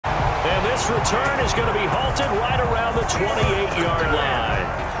And this return is going to be halted right around the 28-yard line.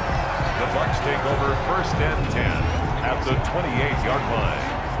 The Bucs take over 1st and 10 at the 28-yard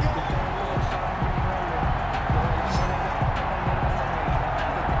line.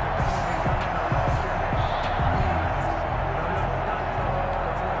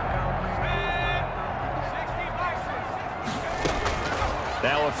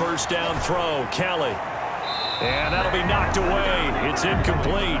 Now a 1st down throw, Kelly. And that'll be knocked away. It's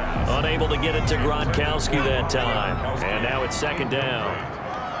incomplete. Unable to get it to Gronkowski that time. And now it's 2nd down.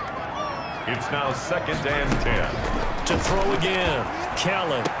 It's now 2nd and 10. To throw again,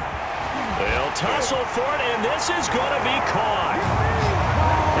 Kelly. They'll tussle for it, and this is going to be caught.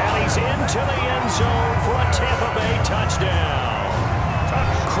 And he's into the end zone for a Tampa Bay touchdown.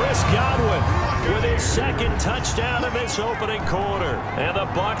 Chris Godwin with his 2nd touchdown in this opening quarter. And the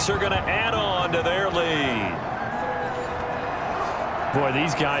Bucs are going to add on to their lead. Boy,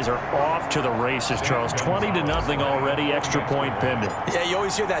 these guys are off to the races, Charles. 20-0 already, extra point pending. Yeah, you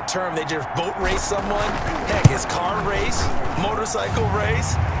always hear that term. They just boat race someone. Heck, it's car race, motorcycle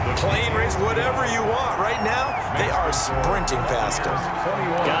race, plane race, whatever you want. Right now, they are sprinting past them.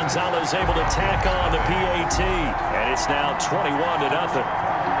 Gonzalez able to tack on the PAT, and it's now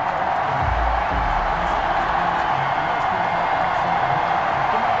 21-0.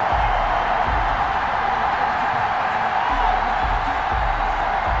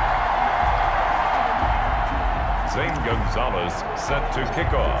 Gonzalez set to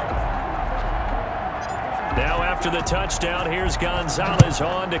kick off. Now after the touchdown, here's Gonzalez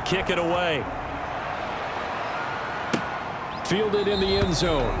on to kick it away. Fielded in the end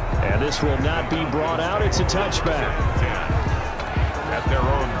zone. And this will not be brought out. It's a touchback. At their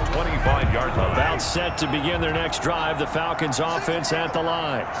own 25-yard line. About set to begin their next drive. The Falcons offense at the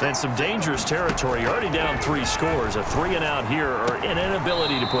line. And some dangerous territory. Already down 3 scores. A 3-and-out here, or an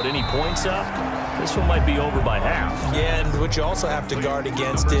inability to put any points up. This one might be over by half. Yeah, and what you also have to guard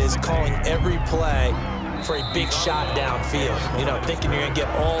against is calling every play for a big shot downfield. You know, thinking you're going to get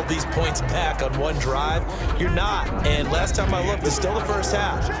all these points back on one drive. You're not. And last time I looked, it's still the first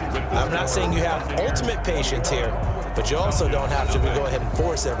half. I'm not saying you have ultimate patience here, but you also don't have to go ahead and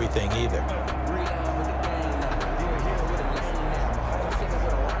force everything either.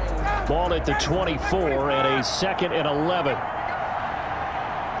 Ball at the 24 and a 2nd and 11.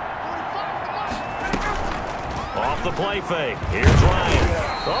 Off the play fake. Here's Ryan.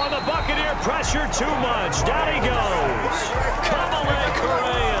 Oh, the Buccaneer pressure too much. Down he goes. Kamala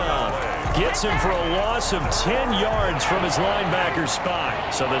Correa gets him for a loss of 10 yards from his linebacker spot.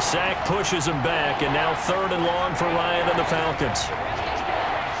 So the sack pushes him back, and now 3rd and long for Ryan and the Falcons.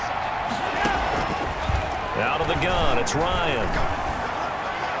 Out of the gun, it's Ryan.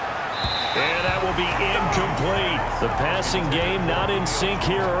 And that will be incomplete. The passing game not in sync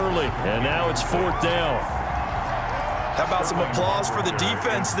here early. And now it's 4th down. How about some applause for the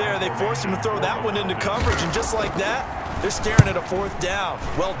defense there? They forced him to throw that one into coverage, and just like that, they're staring at a 4th down.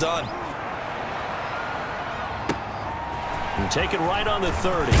 Well done. And take it right on the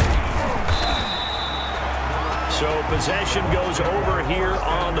 30. So possession goes over here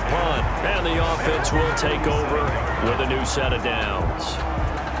on the punt. And the offense will take over with a new set of downs.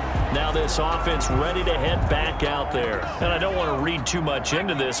 Now this offense ready to head back out there. And I don't want to read too much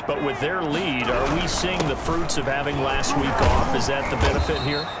into this, but with their lead, are we seeing the fruits of having last week off? Is that the benefit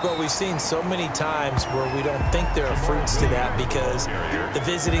here? Well, we've seen so many times where we don't think there are fruits to that because the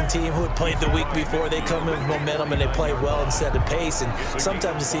visiting team who had played the week before, they come in with momentum and they play well and set a pace. And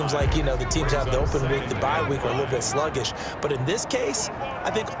sometimes it seems like, you know, the teams have the open week, the bye week are a little bit sluggish. But in this case,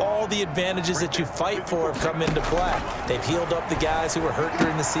 I think all the advantages that you fight for have come into play. They've healed up the guys who were hurt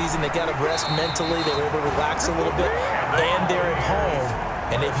during the season. They got to rest mentally. They were able to relax a little bit. And they're at home,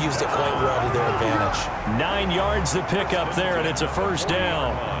 and they've used it quite well to their advantage. 9 yards to pick up there, and it's a 1st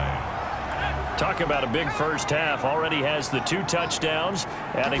down. Talk about a big first half. Already has the 2 touchdowns,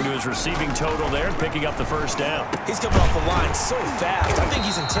 adding to his receiving total there, and picking up the 1st down. He's coming off the line so fast. I think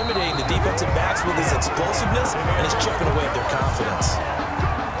he's intimidating the defensive backs with his explosiveness, and he's chipping away at their confidence.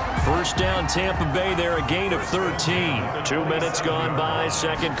 1st down, Tampa Bay there, a gain of 13. 2 minutes gone by,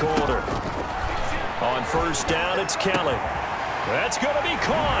 2nd quarter. On 1st down, it's Kelly. That's going to be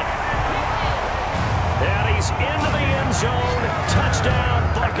caught. And he's into the end zone. Touchdown,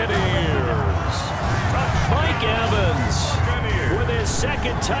 Buccaneers. Mike Evans with his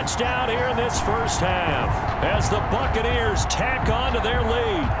 2nd touchdown here in this first half as the Buccaneers tack on to their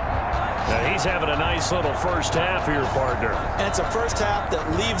lead. Now he's having a nice little first half here, partner. And it's a first half that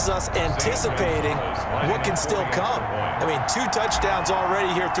leaves us anticipating what can still come. I mean, 2 touchdowns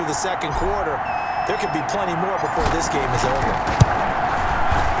already here through the 2nd quarter. There could be plenty more before this game is over.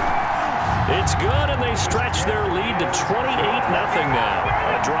 It's good, and they stretch their lead to 28-0 now.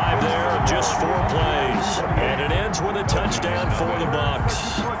 A drive there of just 4 plays. And it ends with a touchdown for the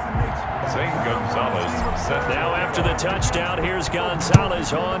Bucs. Gonzalez set. Now after the touchdown, here's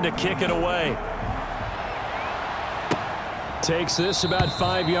Gonzalez on to kick it away. Takes this about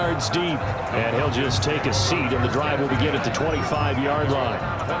 5 yards deep, and he'll just take a seat, and the drive will begin at the 25-yard line.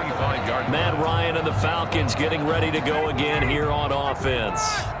 25-yard. Matt Ryan and the Falcons getting ready to go again here on offense.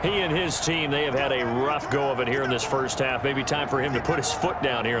 He and his team, they have had a rough go of it here in this first half. Maybe time for him to put his foot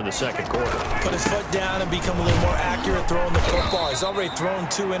down here in the second quarter. Put his foot down and become a little more accurate throwing the football. He's already thrown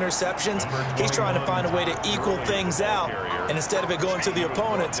 2 interceptions. He's trying to find a way to equal things out, and instead of it going to the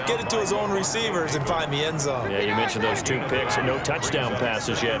opponents, get it to his own receivers and find the end zone. Yeah, you mentioned those 2 picks. And no touchdown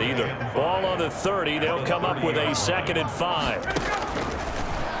passes yet either. Ball on the 30. They'll come up with a 2nd and 5.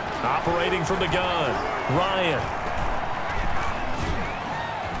 Operating from the gun, Ryan.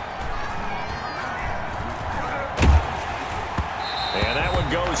 And that one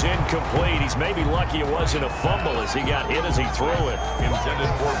goes incomplete. He's maybe lucky it wasn't a fumble as he got hit as he threw it.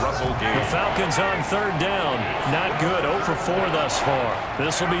 Intended for Russell Gage. The Falcons on 3rd down. Not good. 0 for 4 thus far.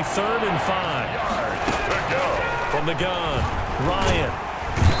 This will be 3rd and 5. Good go. From the gun, Ryan.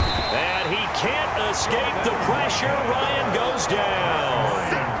 And he can't escape the pressure. Ryan goes down.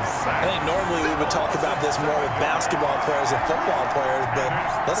 I think normally we would talk about this more with basketball players and football players, but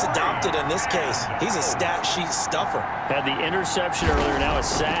let's adopt it in this case. He's a stat sheet stuffer. Had the interception earlier, now a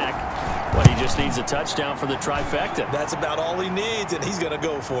sack. But he just needs a touchdown for the trifecta. That's about all he needs, and he's going to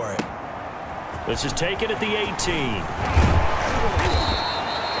go for it. This is taken at the 18.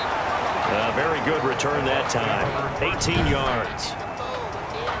 A very good return that time. 18 yards.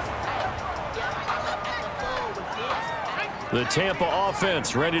 The Tampa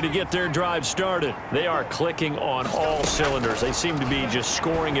offense ready to get their drive started. They are clicking on all cylinders. They seem to be just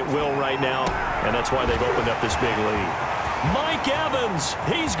scoring at will right now, and that's why they've opened up this big lead. Mike Evans,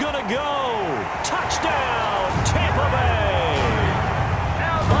 he's going to go. Touchdown, Tampa Bay.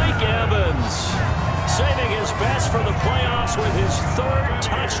 Mike Evans saving his best for the playoffs with his 3rd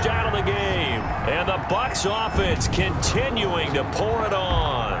touchdown of the game. And the Bucs offense continuing to pour it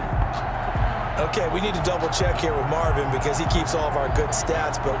on. Okay, we need to double check here with Marvin because he keeps all of our good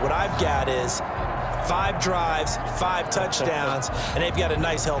stats, but what I've got is 5 drives, 5 touchdowns, and they've got a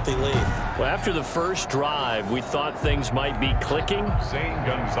nice, healthy lead. Well, after the first drive, we thought things might be clicking.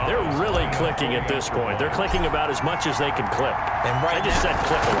 They're really clicking at this point. They're clicking about as much as they can clip. And right I just said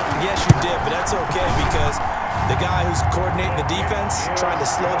click a lot. Yes, you did, but that's okay because the guy who's coordinating the defense, trying to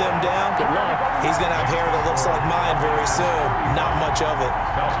slow them down, good luck. He's going to have hair that looks like mine very soon. Not much of it.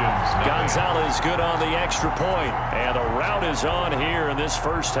 Gonzalez good on the extra point, and the route is on here in this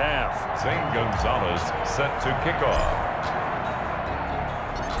first half. Gonzalez set to kick off.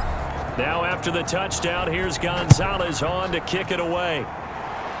 Now after the touchdown, here's Gonzalez on to kick it away.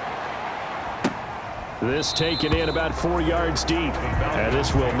 This taken in about 4 yards deep, and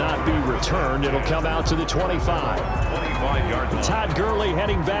this will not be returned. It'll come out to the 25. 25-yard line. Todd Gurley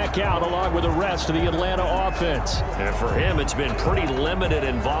heading back out along with the rest of the Atlanta offense. And for him, it's been pretty limited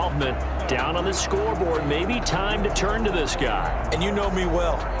involvement down on the scoreboard. Maybe time to turn to this guy. And you know me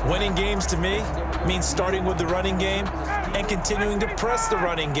well. Winning games to me means starting with the running game and continuing to press the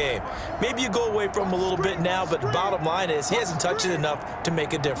running game. Maybe you go away from him a little bit now, but the bottom line is he hasn't touched it enough to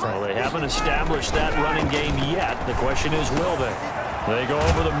make a difference. Well, they haven't established that running game yet. The question is, will they? They go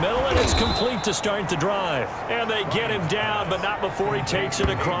over the middle, and it's complete to start the drive. And they get him down, but not before he takes it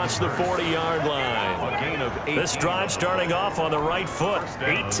across the 40-yard line. A gain of 18. This drive starting off on the right foot,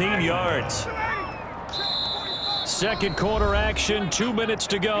 18 yards. Second quarter action, 2 minutes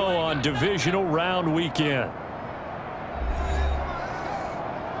to go on divisional round weekend.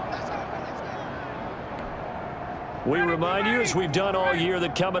 We remind you, as we've done all year,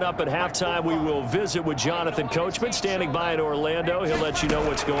 that coming up at halftime, we will visit with Jonathan Coachman, standing by in Orlando. He'll let you know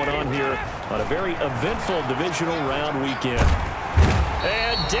what's going on here on a very eventful divisional round weekend.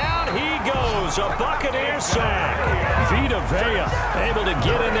 And down he goes, a Buccaneers sack. Vita Vea able to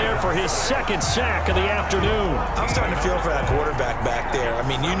get in there for his 2nd sack of the afternoon. I'm starting to feel for that quarterback back there. I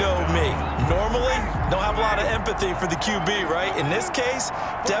mean, you know me. Normally, don't have a lot of empathy for the QB, right? In this case,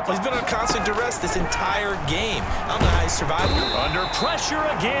 definitely he's been on constant duress this entire game. I don't know how he survived. Under pressure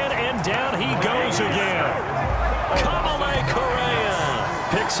again, and down he goes again. Kamale Correa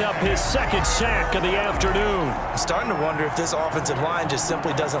picks up his 2nd sack of the afternoon. I'm starting to wonder if this offensive line just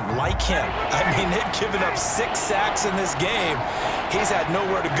simply doesn't like him. I mean, they've given up 6 sacks in this game. He's had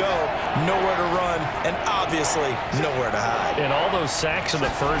nowhere to go, nowhere to run, and obviously nowhere to hide. And all those sacks in the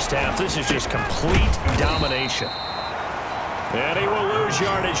first half, this is just complete domination. And he will lose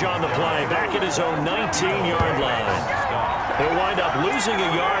yardage on the play, back at his own 19-yard line. He'll wind up losing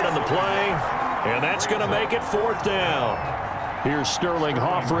a yard on the play, and that's going to make it 4th down. Here's Sterling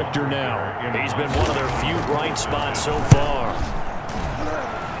Hoffrichter now. He's been one of their few bright spots so far.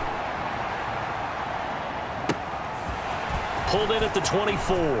 Pulled in at the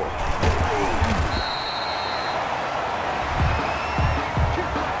 24.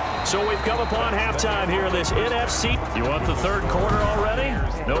 So we've come upon halftime here in this NFC. You want the 3rd quarter already?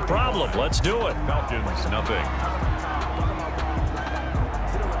 No problem. Let's do it. Falcons, nothing.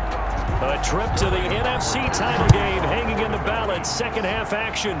 A trip to the NFC title game hanging in the balance. Second half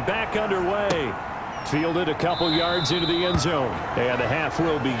action back underway. Fielded a couple yards into the end zone. And the half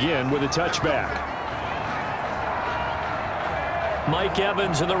will begin with a touchback. Mike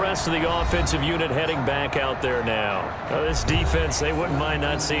Evans and the rest of the offensive unit heading back out there now. This defense, they wouldn't mind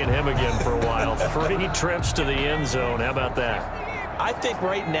not seeing him again for a while. 3 trips to the end zone. How about that? I think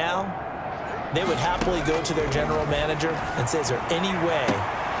right now they would happily go to their general manager and say, is there any way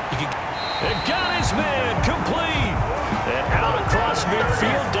you could... And got his man complete. And out across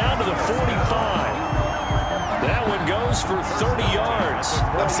midfield down to the 45. That one goes for 30 yards.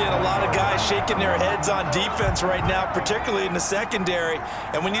 I'm seeing a lot of guys shaking their heads on defense right now, particularly in the secondary.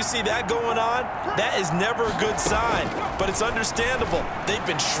 And when you see that going on, that is never a good sign. But it's understandable. They've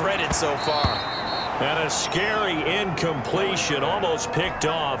been shredded so far. And a scary incompletion, almost picked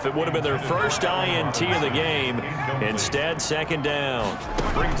off. It would have been their first INT of the game. Instead, 2nd down.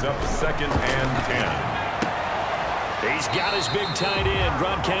 Brings up 2nd and 10. He's got his big tight end,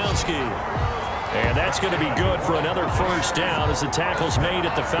 Gronkowski. And that's going to be good for another 1st down as the tackle's made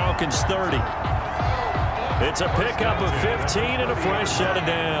at the Falcons' 30. It's a pickup of 15 and a fresh set of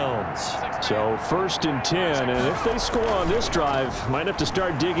downs. So 1st and 10, and if they score on this drive, might have to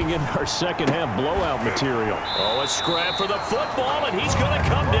start digging in our second half blowout material. Oh, a scrap for the football, and he's going to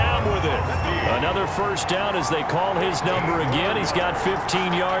come down with it. Another 1st down as they call his number again. He's got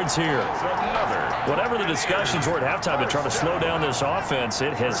 15 yards here. Whatever the discussions were at halftime to try to slow down this offense,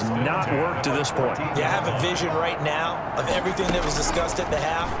 it has not worked to this point. Yeah, I have a vision right now of everything that was discussed at the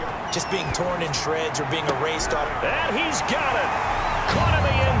half just being torn in shreds or being erased off. And he's got it. Caught in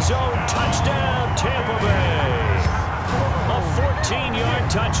the end zone. Touchdown, Tampa Bay. A 14-yard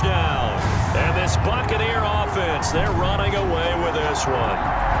touchdown. And this Buccaneer offense, they're running away with this one.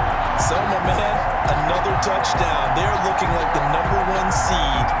 So, my man, another touchdown. They're looking like the #1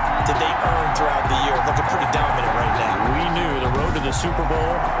 seed that they earned throughout the year. Looking pretty dominant right now. We knew the road to the Super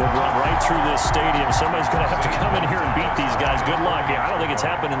Bowl would run right through this stadium. Somebody's going to have to come in here and beat these guys. Good luck. Yeah, I don't think it's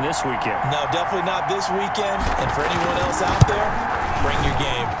happening this weekend. No, definitely not this weekend. And for anyone else out there, bring your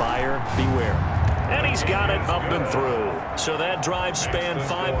game. Buyer beware. And he's got it up and through. So that drive spanned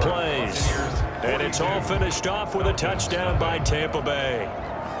 5 plays. And it's all finished off with a touchdown by Tampa Bay.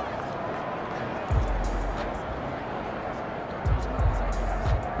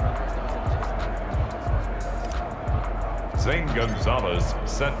 Zane Gonzalez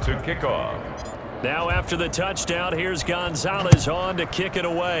set to kick off. Now after the touchdown, here's Gonzalez on to kick it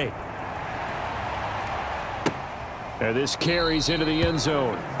away. And this carries into the end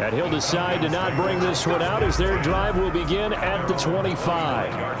zone. And he'll decide to not bring this one out as their drive will begin at the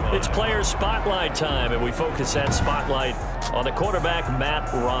 25. It's player spotlight time, and we focus that spotlight on the quarterback,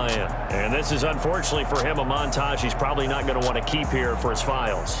 Matt Ryan. And this is, unfortunately for him, a montage he's probably not going to want to keep here for his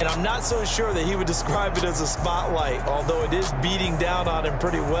files. And I'm not so sure that he would describe it as a spotlight, although it is beating down on him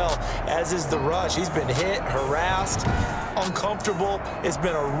pretty well, as is the rush. He's been hit, harassed, uncomfortable. It's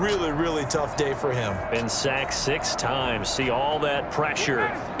been a really, really tough day for him. Been sacked 6 times. See all that pressure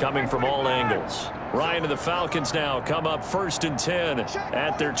coming from all angles. Ryan and the Falcons now come up 1st and 10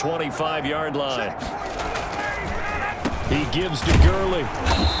 at their 25-yard line. He gives to Gurley.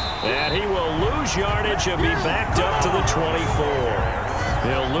 And he will lose yardage and be backed up to the 24.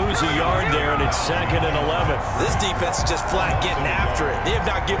 He'll lose a yard there, and it's 2nd and 11. This defense is just flat getting after it. They have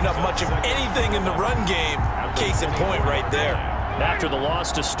not given up much of anything in the run game. Case in point right there. After the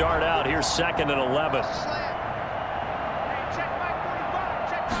loss to start out, here's 2nd and 11.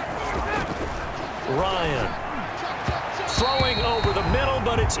 Ryan throwing over the middle,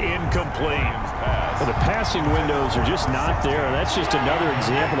 but it's incomplete. Well, the passing windows are just not there, and that's just another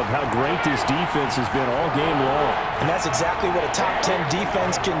example of how great this defense has been all game long. And that's exactly what a top 10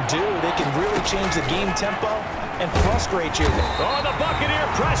 defense can do. They can really change the game tempo and frustrate you. Oh, the Buccaneer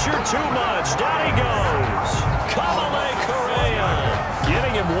pressure too much. Down he goes. Kamale Correa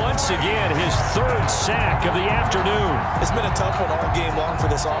Giving him once again his third sack of the afternoon. It's been a tough one all game long for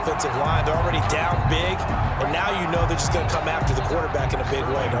this offensive line. They're already down big, and now you know they're just going to come after the quarterback in a big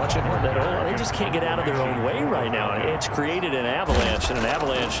way, don't you? They just can't get out of their own way right now. It's created an avalanche, and an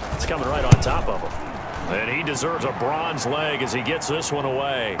avalanche that's coming right on top of them. And he deserves a bronze leg as he gets this one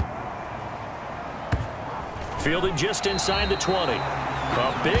away. Fielded just inside the 20.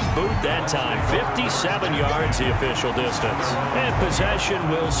 A big boot that time. 57 yards the official distance. And possession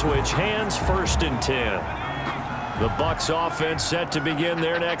will switch hands, 1st and 10. The Bucs offense set to begin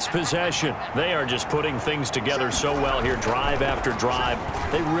their next possession. They are just putting things together so well here, drive after drive.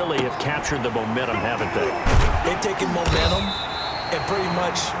 They really have captured the momentum, haven't they? They've taken momentum and pretty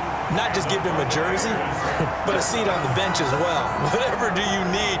much not just give him a jersey, but a seat on the bench as well. Whatever do you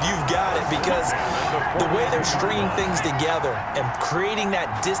need, you've got it, because the way they're stringing things together and creating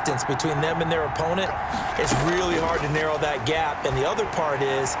that distance between them and their opponent, it's really hard to narrow that gap. And the other part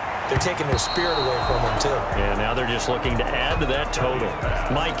is they're taking their spirit away from them, too. Yeah, now they're just looking to add to that total.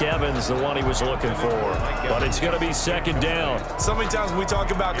 Mike Evans, the one he was looking for, but it's going to be 2nd down. So many times when we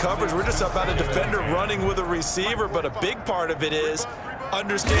talk about coverage, we're just about a defender running with a receiver, but a big part of it is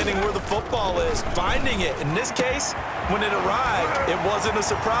understanding where the football is, finding it. In this case, when it arrived, it wasn't a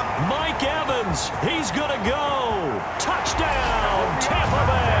surprise. Mike Evans, he's going to go. Touchdown, Tampa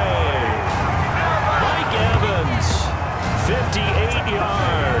Bay. Mike Evans, 58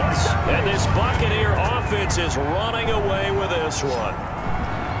 yards. And this Buccaneer offense is running away with this one.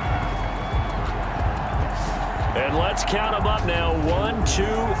 And let's count them up now. 1, 2,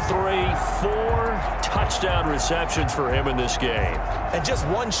 3, 4 touchdown receptions for him in this game. And just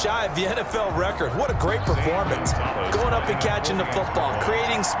one shy of the NFL record. What a great performance. Going up and catching the football,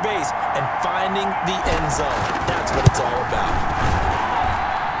 creating space, and finding the end zone. That's what it's all about.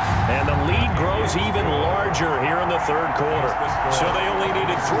 And the lead grows even larger here in the 3rd quarter. So they only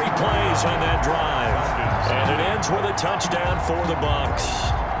needed 3 plays on that drive. And it ends with a touchdown for the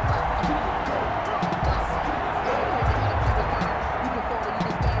Bucs.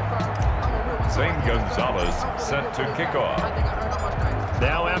 Gonzalez set to kick off.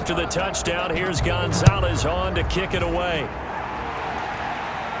 Now after the touchdown, here's Gonzalez on to kick it away.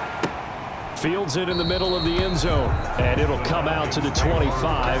 Fields it in the middle of the end zone, and it'll come out to the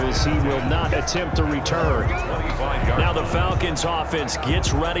 25 as he will not attempt to return. Now the Falcons offense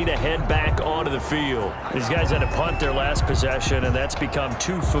gets ready to head back onto the field. These guys had to punt their last possession, and that's become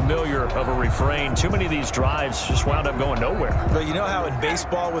too familiar of a refrain. Too many of these drives just wound up going nowhere. But you know how in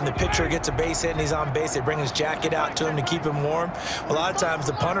baseball, when the pitcher gets a base hit and he's on base, they bring his jacket out to him to keep him warm? A lot of times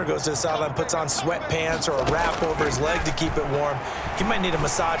the punter goes to the sideline, puts on sweatpants or a wrap over his leg to keep it warm. He might need a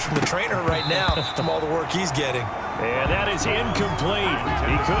massage from the trainer right now from all the work he's getting. And that is incomplete.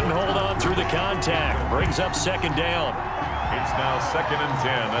 He couldn't hold on through the contact. Brings up 2nd down. It's now 2nd and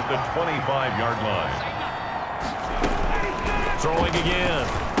 10 at the 25-yard line. Throwing again.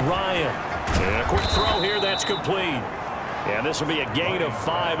 Ryan. And a quick throw here. That's complete. And this will be a gain of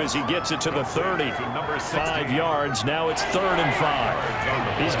 5 as he gets it to the 30. 5 yards. Now it's 3rd and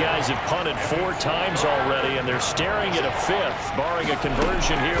 5. These guys have punted 4 times already, and they're staring at a 5th, barring a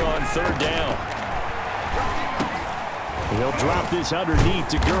conversion here on 3rd down. He'll drop this underneath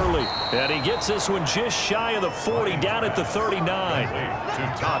to Gurley. And he gets this one just shy of the 40, down at the 39.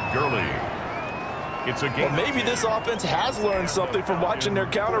 To Todd Gurley. It's a game. Well, maybe this offense has learned something from watching their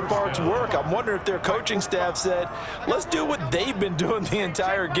counterparts work. I'm wondering if their coaching staff said, let's do what they've been doing the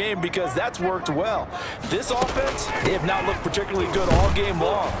entire game, because that's worked well. This offense, they have not looked particularly good all game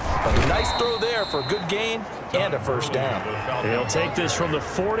long. But a nice throw there for a good gain and a 1st down. He'll take this from the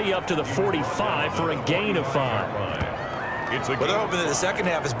 40 up to the 45 for a gain of 5. But they're hoping that the second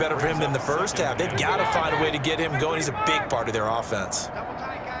half is better for him than the first half. They've got to find a way to get him going. He's a big part of their offense.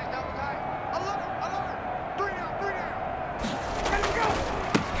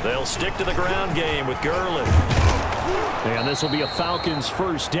 They'll stick to the ground game with Gurley. And this will be a Falcons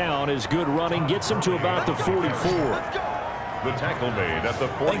 1st down as good running gets them to about the 44. The tackle made at the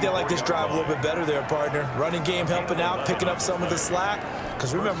 40. I think they like this drive a little bit better there, partner. Running game helping out, picking up some of the slack.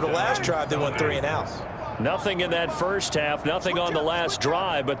 Because remember, the last drive, they went 3 and out. Nothing in that first half, nothing on the last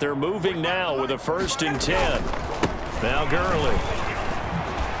drive, but they're moving now with a 1st and 10. Now Gurley.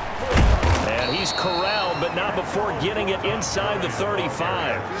 And he's corralled, but not before getting it inside the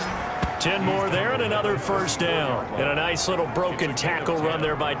 35. 10 more there and another 1st down. And a nice little broken tackle run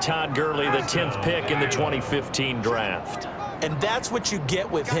there by Todd Gurley, the 10th pick in the 2015 draft. And that's what you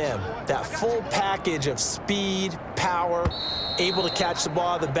get with him, that full package of speed, power, able to catch the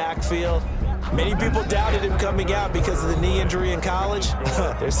ball out of the backfield. Many people doubted him coming out because of the knee injury in college.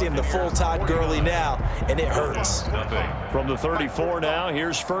 They're seeing the full Todd Gurley now, and it hurts. From the 34 now,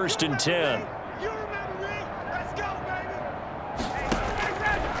 here's 1st and 10.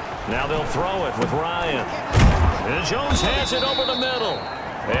 Now they'll throw it with Ryan. And Jones has it over the middle.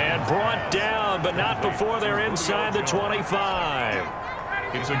 And brought down, but not before they're inside the 25.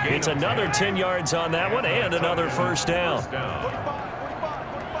 It's another 10 yards on that one and another 1st down.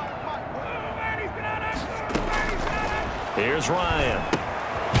 Here's Ryan.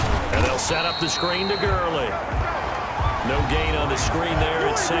 And they'll set up the screen to Gurley. No gain on the screen there.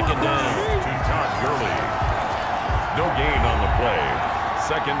 It's 2nd down. To Todd Gurley. No gain on the play.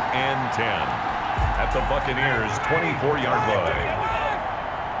 2nd and 10 at the Buccaneers' 24-yard line.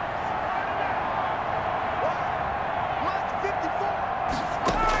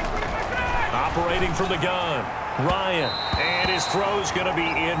 Operating from the gun, Ryan, and his throw's going to be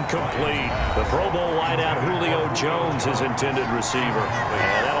incomplete. The Pro Bowl wideout Julio Jones, his intended receiver.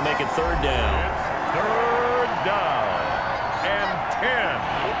 And that'll make it 3rd down. 3rd down and 10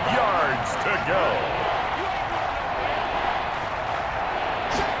 yards to go.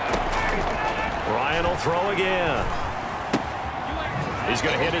 Ryan will throw again. He's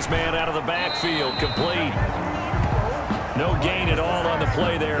going to hit his man out of the backfield, complete. No gain at all on the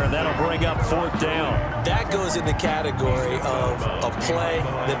play there, and that'll bring up 4th down. That goes in the category of a play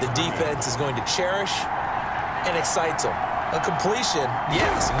that the defense is going to cherish and excites them. A completion,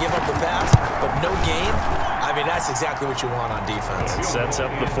 yes, you give up the pass, but no gain. I mean, that's exactly what you want on defense. It sets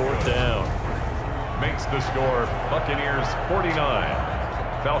up the 4th down. Makes the score Buccaneers 49,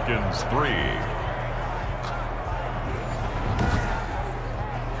 Falcons 3.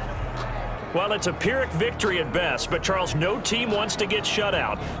 Well, it's a Pyrrhic victory at best, but, Charles, no team wants to get shut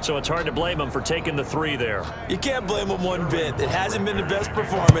out, so it's hard to blame them for taking the 3 there. You can't blame them one bit. It hasn't been the best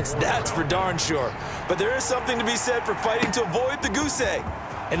performance, that's for darn sure. But there is something to be said for fighting to avoid the goose egg,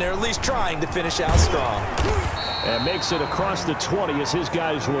 and they're at least trying to finish out strong. And makes it across the 20 as his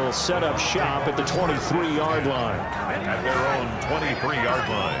guys will set up shop at the 23-yard line. At their own 23-yard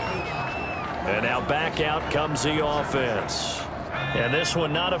line. And now back out comes the offense. And this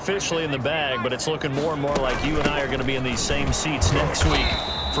one not officially in the bag, but it's looking more and more like you and I are going to be in these same seats next week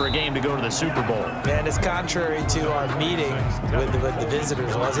for a game to go to the Super Bowl. Man, it's contrary to our meeting with the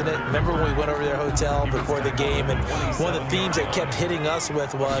visitors, wasn't it? Remember when we went over to their hotel before the game, and one of the themes they kept hitting us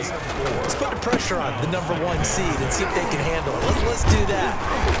with was, let's put the pressure on the #1 seed and see if they can handle it. Let's do that.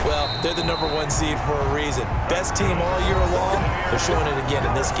 Well, they're the #1 seed for a reason. Best team all year long. They're showing it again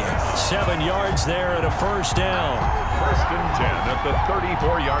in this game. 7 yards there and a 1st down. 1st and 10 at the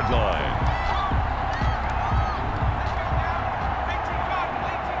 34-yard line.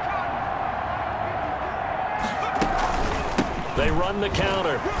 They run the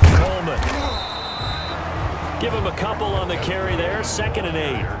counter. Coleman. Give him a couple on the carry there. 2nd and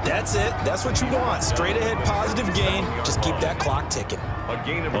 8. That's it. That's what you want. Straight ahead positive gain. Just keep that clock ticking.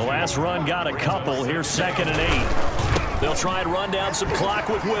 The last run got a couple. Here's 2nd and 8. They'll try and run down some clock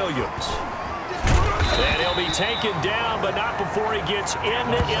with Williams. And he'll be taken down, but not before he gets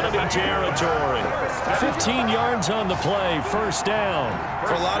into enemy territory. 15 yards on the play, 1st down.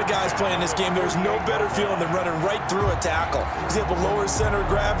 For a lot of guys playing this game, there's no better feeling than running right through a tackle. He's able to lower his center of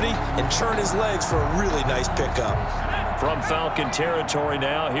gravity and churn his legs for a really nice pickup. From Falcon territory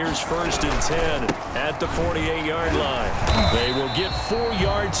now, here's 1st and 10 at the 48-yard line. They will get 4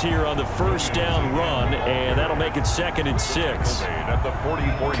 yards here on the 1st down run, and that'll make it 2nd and 6.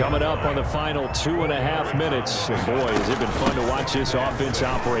 Coming up on the final 2.5 minutes. And boy, has it been fun to watch this offense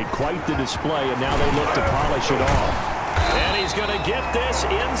operate. Quite the display, and now they look to polish it off. And he's going to get this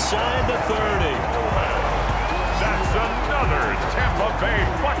inside the 30. That's another Tampa Bay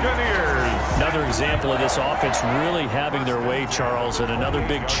Buccaneers. Another example of this offense really having their way, Charles, and another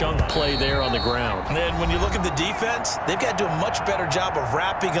big chunk play there on the ground. And then when you look at the defense, they've got to do a much better job of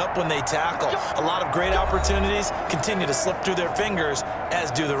wrapping up when they tackle. A lot of great opportunities continue to slip through their fingers,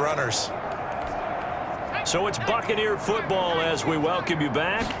 as do the runners. So it's Buccaneer football as we welcome you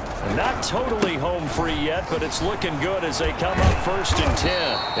back. Not totally home free yet, but it's looking good as they come up 1st and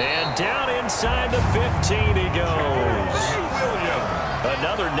 10. And down inside the 15 he goes.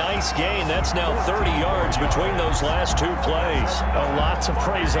 Another nice gain. That's now 30 yards between those last 2 plays. Lots of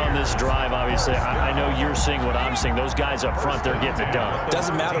praise on this drive, obviously. I know you're seeing what I'm seeing. Those guys up front, they're getting it done.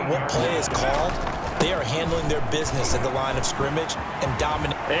 Doesn't matter what play is called. They are handling their business at the line of scrimmage and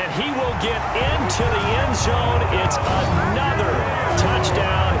dominating. And he will get into the end zone. It's another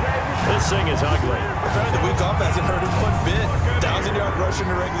touchdown. This thing is ugly. Apparently the week off hasn't hurt him one bit. 1,000 1,000-yard rusher in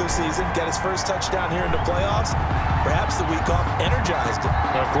the regular season, got his first touchdown here in the playoffs. Perhaps the week off energized him.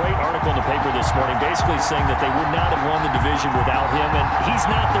 A great article in the paper this morning basically saying that they would not have won the division without him, and he's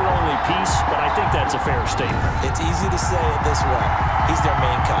not their only piece, but I think that's a fair statement. It's easy to say it this way. He's their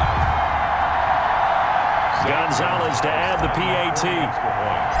main cog. Gonzalez to add the PAT.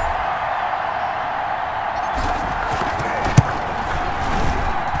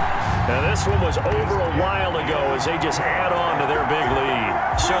 Now this one was over a while ago as they just add on to their big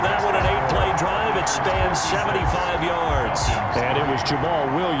lead. So that one an 8-play drive. It spans 75 yards. And it was Jamal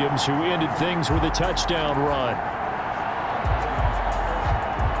Williams who ended things with a touchdown run.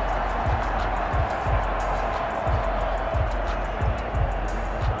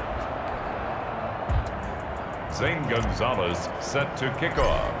 Zane Gonzalez set to kick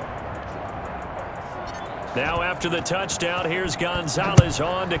off. Now after the touchdown, here's Gonzalez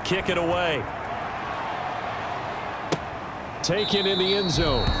on to kick it away. Taken in the end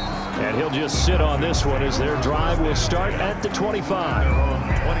zone. And he'll just sit on this one as their drive will start at the 25.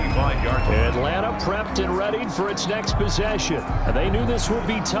 Atlanta prepped and readied for its next possession. And they knew this would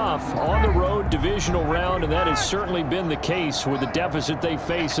be tough on the road divisional round, and that has certainly been the case with the deficit they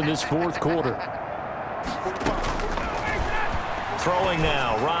face in this fourth quarter. Throwing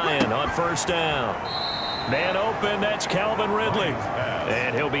now, Ryan on first down. Man open, that's Calvin Ridley.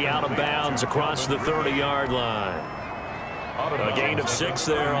 And he'll be out of bounds across the 30-yard line. A gain of 6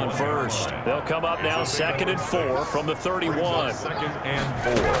 there on first. They'll come up now 2nd and 4 from the 31. 2nd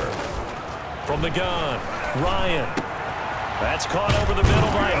and 4. From the gun, Ryan. That's caught over the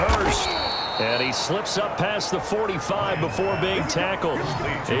middle by Hurst. And he slips up past the 45 before being tackled.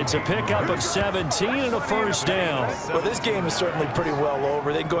 It's a pickup of 17 and a first down. Well, this game is certainly pretty well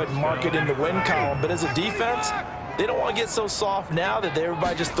over. They can go ahead and mark it in the win column. But as a defense, they don't want to get so soft now that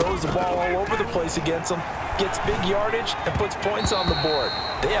everybody just throws the ball all over the place against them, gets big yardage, and puts points on the board.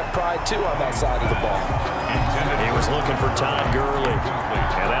 They have pride, too, on that side of the ball. He was looking for Todd Gurley,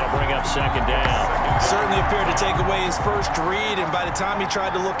 and that'll bring up 2nd down. Certainly appeared to take away his first read, and by the time he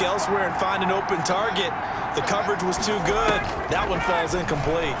tried to look elsewhere and find an open target, the coverage was too good. That one falls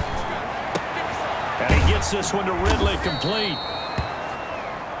incomplete. And he gets this one to Ridley, complete.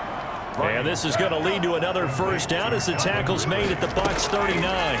 And this is going to lead to another first down as the tackle's made at the Bucs 39.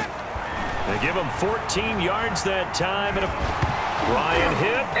 They give him 14 yards that time, and Ryan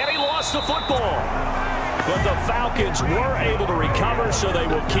hit, and he lost the football. But the Falcons were able to recover, so they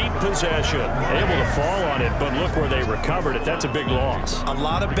will keep possession. Able to fall on it, but look where they recovered it. That's a big loss. A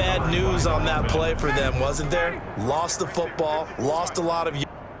lot of bad news on that play for them, wasn't there? Lost the football, lost a lot of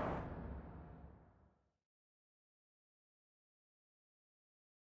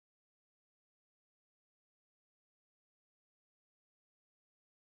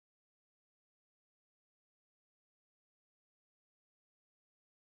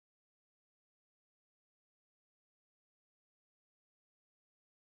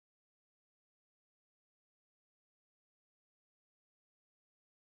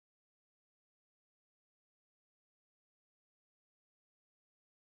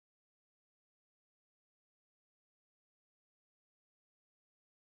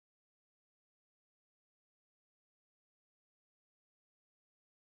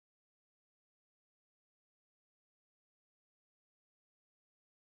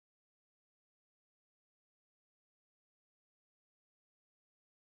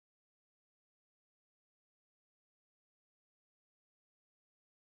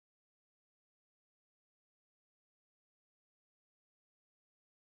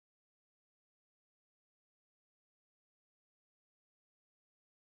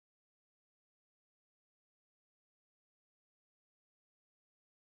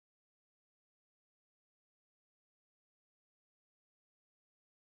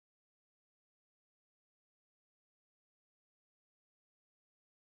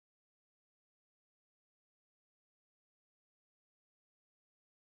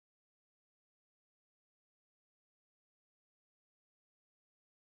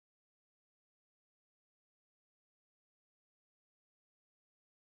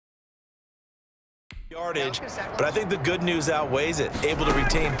yardage, but I think the good news outweighs it. Able to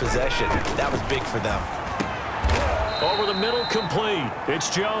retain possession. That was big for them. Over the middle, complete. It's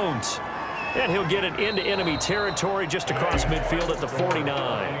Jones. And he'll get it into enemy territory just across midfield at the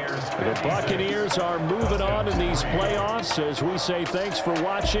 49. The Buccaneers are moving on in these playoffs as we say thanks for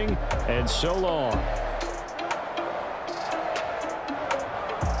watching and so long.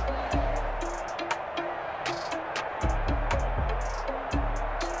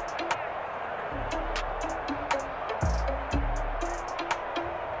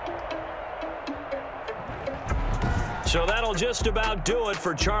 So that'll just about do it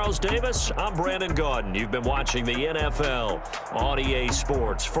for Charles Davis. I'm Brandon Gaudin. You've been watching the NFL on EA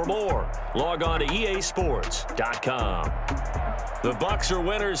Sports. For more, log on to easports.com. The Bucs are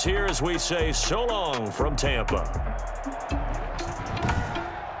winners here as we say so long from Tampa.